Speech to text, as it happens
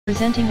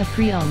Presenting a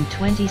pre-owned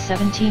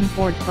 2017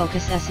 Ford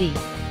Focus SE.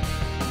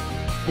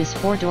 This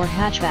four-door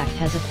hatchback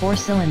has a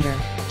four-cylinder,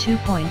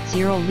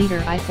 2.0-liter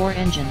i4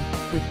 engine,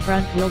 with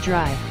front-wheel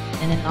drive,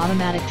 and an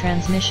automatic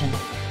transmission.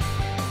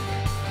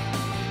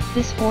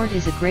 This Ford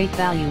is a great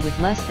value with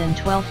less than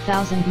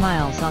 12,000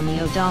 miles on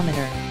the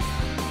odometer.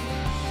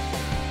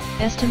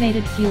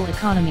 Estimated fuel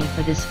economy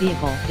for this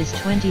vehicle is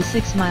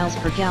 26 miles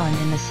per gallon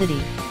in the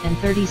city, and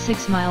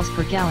 36 miles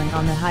per gallon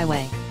on the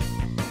highway.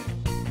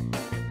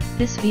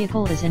 This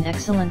vehicle is in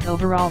excellent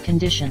overall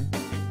condition.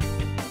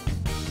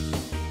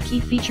 Key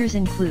features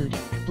include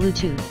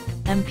Bluetooth,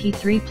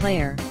 MP3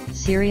 player,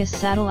 Sirius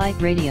satellite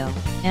radio,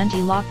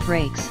 anti-lock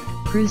brakes,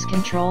 cruise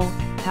control,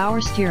 power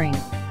steering,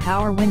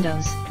 power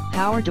windows,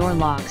 power door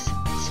locks,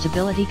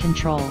 stability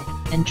control,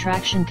 and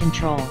traction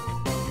control.